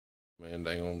Man,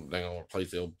 they gonna replace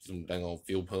the dang on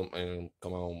fuel pump and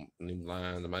come on new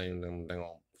line. The man, they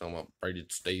gonna come up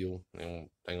braided steel. They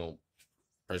gonna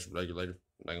pressure regulator.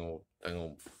 They gonna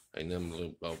ain't them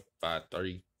little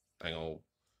 530. They gonna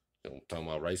talking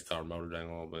about race car motor. They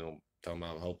gonna talking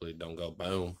about hopefully it don't go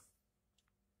boom.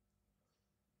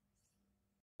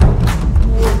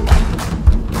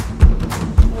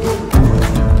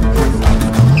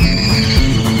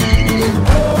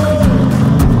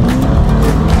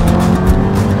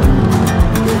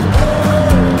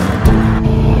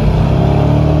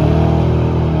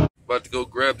 About to go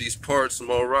grab these parts from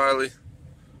O'Reilly.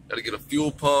 Got to get a fuel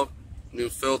pump, new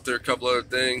filter, a couple other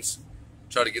things.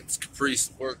 Try to get this Caprice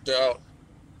worked out.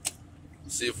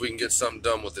 See if we can get something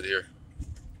done with it here.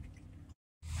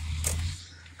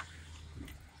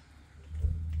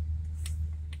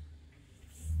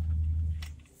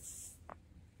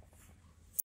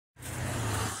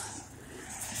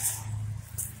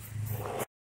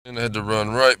 And I had to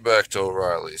run right back to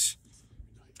O'Reilly's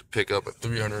to pick up a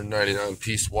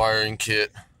 399-piece wiring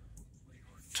kit,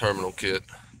 terminal kit.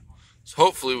 So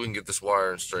hopefully we can get this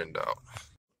wiring straightened out.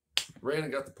 Ran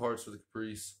and got the parts for the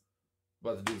Caprice.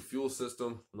 About to do the fuel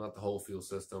system, not the whole fuel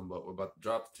system, but we're about to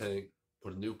drop the tank,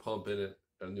 put a new pump in it,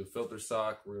 got a new filter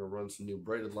sock. We're gonna run some new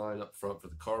braided line up front for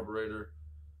the carburetor.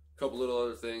 A couple little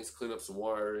other things, clean up some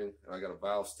wiring. And I got a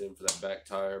valve stem for that back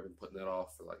tire. I've been putting that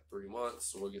off for like 3 months,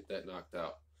 so we'll get that knocked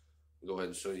out. I'll go ahead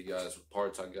and show you guys what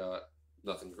parts I got.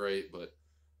 Nothing great, but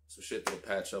some shit that'll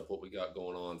patch up what we got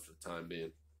going on for the time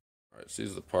being. All right, so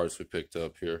these are the parts we picked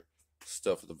up here.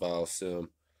 Stuff with the valve stem.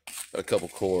 Got a couple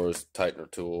cores, tightener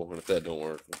tool, and if that don't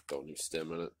work, don't need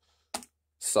stem in it.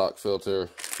 Sock filter.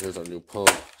 Here's our new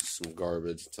pump. Some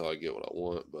garbage until I get what I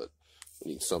want, but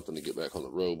we need something to get back on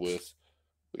the road with.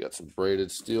 We got some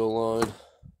braided steel line,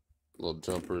 little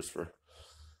jumpers for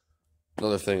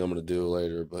another thing I'm going to do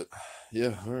later, but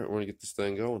yeah, all right, we're going to get this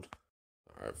thing going.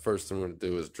 All right, first thing I'm going to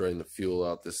do is drain the fuel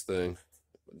out this thing,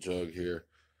 a jug here.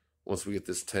 Once we get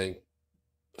this tank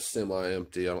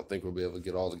semi-empty, I don't think we'll be able to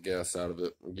get all the gas out of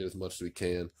it. We'll get as much as we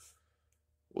can.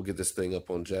 We'll get this thing up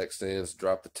on jack stands,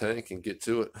 drop the tank, and get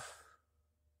to it.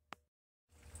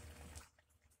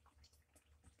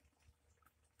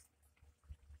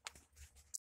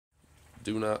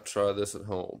 Do not try this at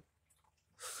home.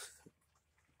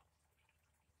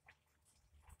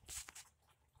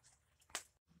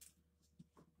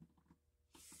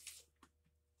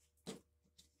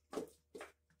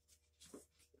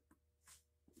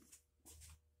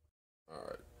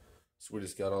 Alright, so we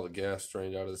just got all the gas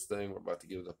drained out of this thing. We're about to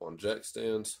get it up on jack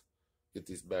stands, get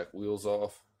these back wheels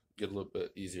off, get a little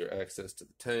bit easier access to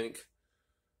the tank,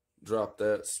 drop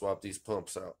that, swap these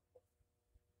pumps out.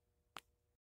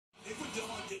 If we don't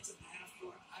want to get to the half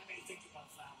court, I may think about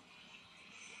fouling.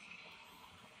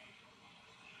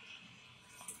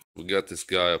 We got this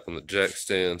guy up on the jack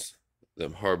stands,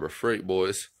 them Harbor Freight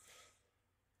boys.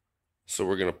 So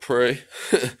we're going to pray,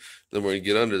 then we're going to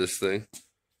get under this thing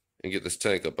and get this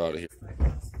tank up out of here.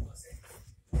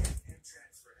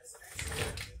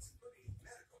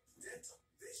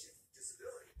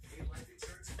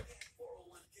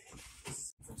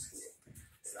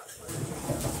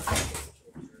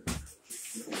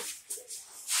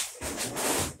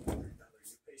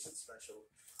 Special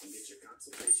and get your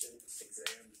consultation,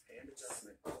 exam, and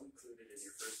adjustment all included in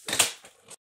your first visit.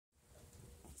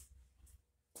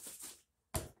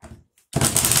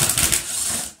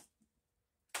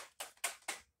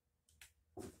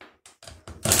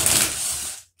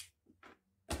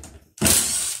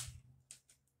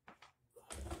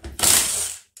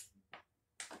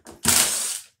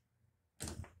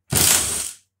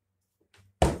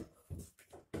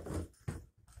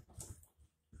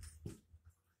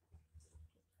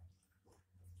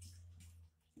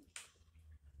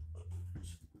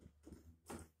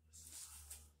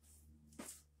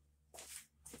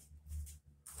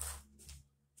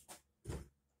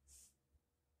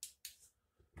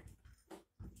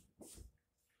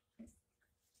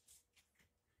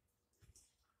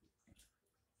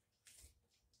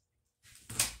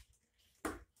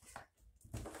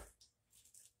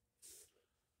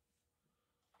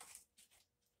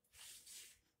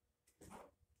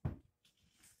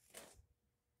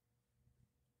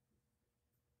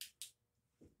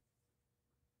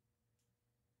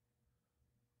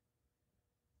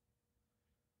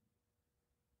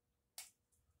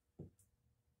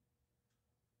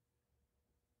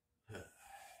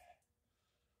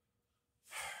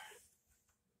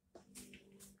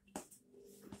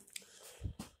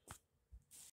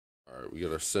 All right, we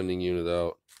got our sending unit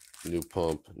out, new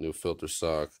pump, new filter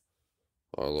sock,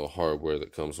 our little hardware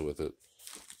that comes with it.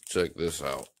 Check this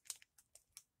out.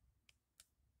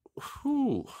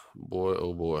 Whew, boy,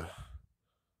 oh boy.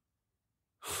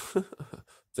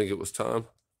 Think it was time?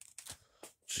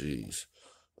 Jeez.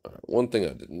 All right, one thing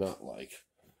I did not like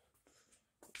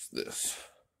is this.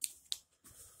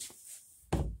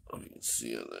 Oh, you can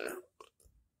see in there.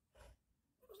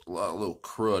 A lot of little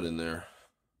crud in there.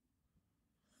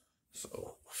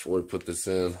 So before we put this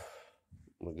in,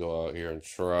 I'm gonna go out here and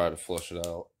try to flush it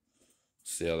out.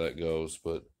 See how that goes,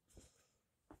 but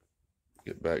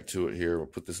get back to it here. We'll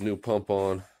put this new pump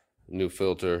on, new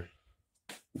filter,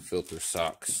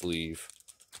 sock, sleeve,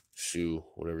 shoe,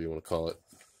 whatever you want to call it.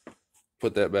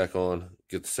 Put that back on,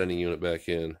 get the sending unit back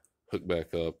in, hook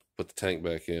back up, put the tank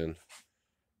back in,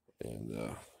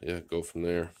 and yeah, go from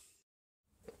there.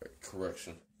 All right,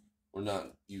 correction, we're not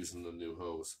using the new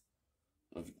hose.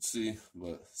 I don't know if you can see,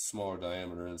 but smaller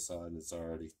diameter inside, and it's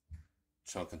already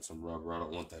chunking some rubber. I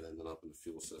don't want that ending up in the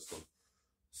fuel system.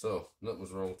 So nothing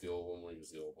was wrong with the old one. We'll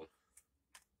use the old one.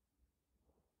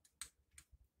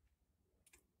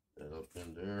 And up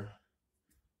in there,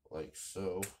 like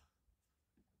so.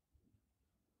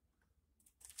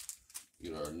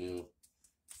 Get our new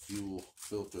fuel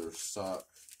filter, sock,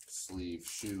 sleeve,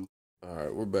 shoe. All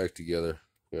right, we're back together.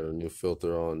 Got our new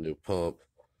filter on, new pump.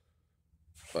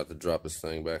 About to drop this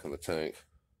thing back in the tank.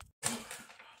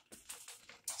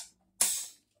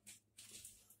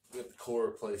 Get the core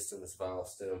replaced in this valve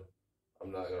stem.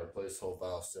 I'm not gonna replace the whole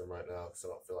valve stem right now because I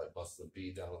don't feel like busting the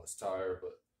bead down on this tire,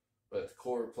 but the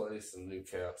core replaced and new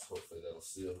caps, hopefully that'll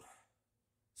seal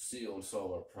and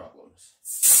solve our problems.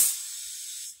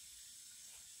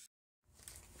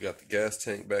 We got the gas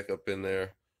tank back up in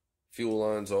there. Fuel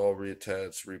lines all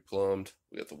reattached, replumbed.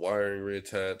 We got the wiring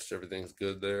reattached. Everything's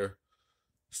good there.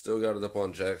 Still got it up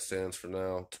on jack stands for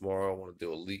now. Tomorrow I want to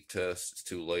do a leak test. It's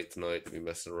too late tonight to be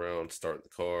messing around starting the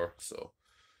car. So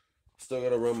still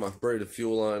got to run my braided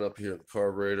fuel line up here in the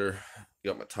carburetor.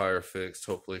 Got my tire fixed,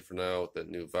 hopefully for now, with that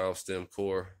new valve stem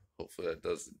core. Hopefully that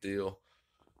does the deal.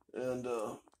 And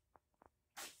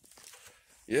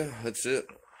yeah, that's it.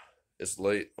 It's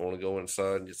late. I want to go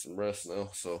inside and get some rest now.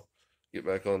 So get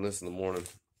back on this in the morning.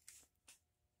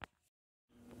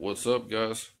 What's up,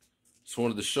 guys? Just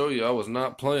wanted to show you I was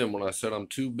not playing when I said I'm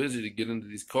too busy to get into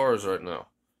these cars right now.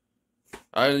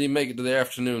 I didn't even make it to the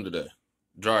afternoon today.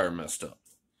 Dryer messed up.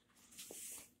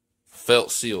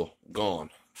 Felt seal gone.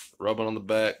 Rubbing on the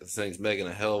back. This thing's making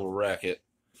a hell of a racket.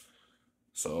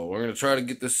 So we're going to try to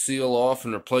get this seal off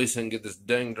and replace it and get this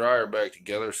dang dryer back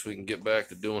together so we can get back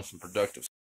to doing some productive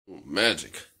stuff.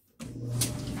 Magic.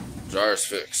 Dryer's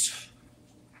fixed.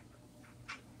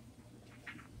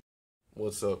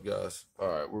 What's up, guys?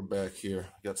 Alright, we're back here.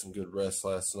 Got some good rest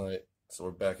last night, so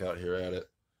we're back out here at it.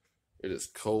 It is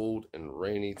cold and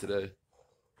rainy today,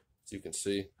 as you can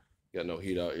see. Got no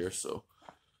heat out here, so.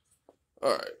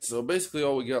 Alright, so basically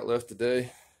all we got left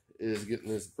today is getting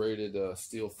this braided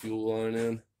steel fuel line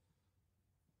in.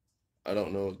 I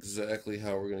don't know exactly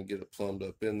how we're going to get it plumbed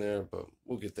up in there, but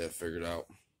we'll get that figured out.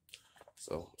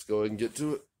 So let's go ahead and get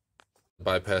to it.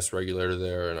 Bypass regulator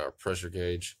there and our pressure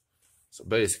gauge. So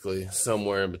basically,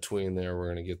 somewhere in between there,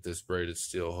 we're going to get this braided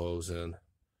steel hose in.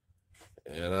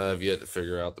 And I've yet to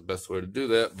figure out the best way to do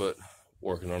that, but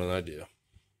working on an idea.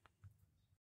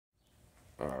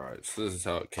 Alright, so this is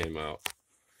how it came out.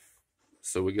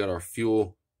 So we got our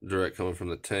fuel direct coming from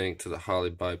the tank to the Holley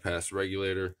bypass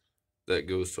regulator. That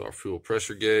goes to our fuel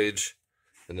pressure gauge.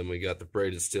 And then we got the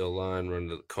braided steel line running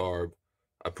to the carb.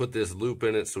 I put this loop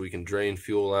in it so we can drain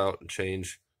fuel out and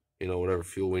change, whatever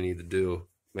fuel we need to do.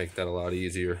 Make that a lot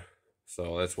easier.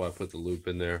 So that's why I put the loop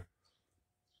in there.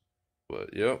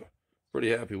 But yep, pretty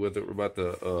happy with it. We're about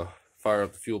to fire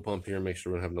up the fuel pump here, make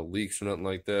sure we don't have no leaks or nothing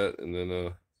like that, and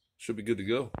then should be good to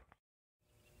go.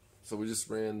 So we just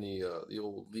ran the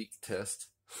old leak test.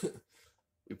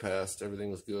 We passed. Everything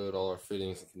was good. All our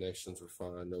fittings and connections were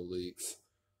fine. No leaks.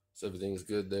 So everything's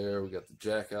good there. We got the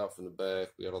jack out from the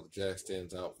back. We got all the jack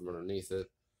stands out from underneath it.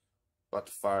 About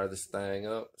to fire this thing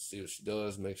up, see what she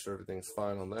does, make sure everything's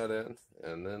fine on that end,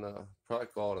 and then probably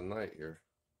call it a night here.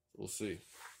 We'll see.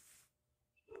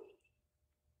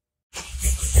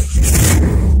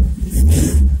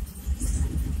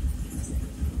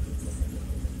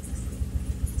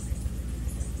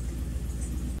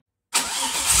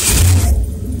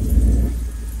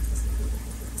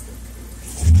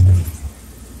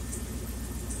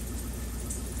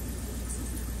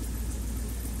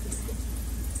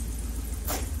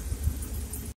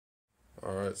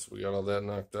 Alright, so we got all that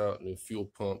knocked out. New fuel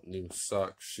pump, new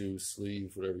sock, shoe,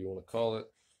 sleeve, whatever you want to call it.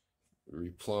 We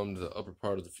replumbed the upper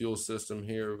part of the fuel system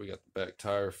here. We got the back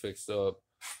tire fixed up.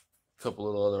 A couple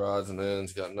little other odds and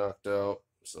ends got knocked out.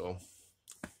 So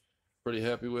pretty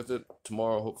happy with it.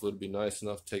 Tomorrow, hopefully, it'll be nice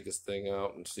enough to take this thing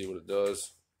out and see what it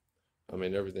does. I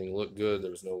mean, everything looked good.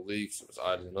 There was no leaks. It was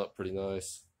idling up pretty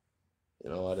nice. You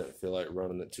know, I didn't feel like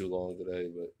running it too long today,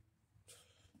 but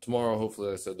tomorrow, hopefully,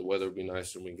 like I said, the weather will be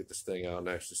nicer and we can get this thing out and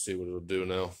actually see what it'll do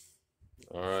now.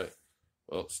 All right.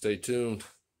 Well, stay tuned.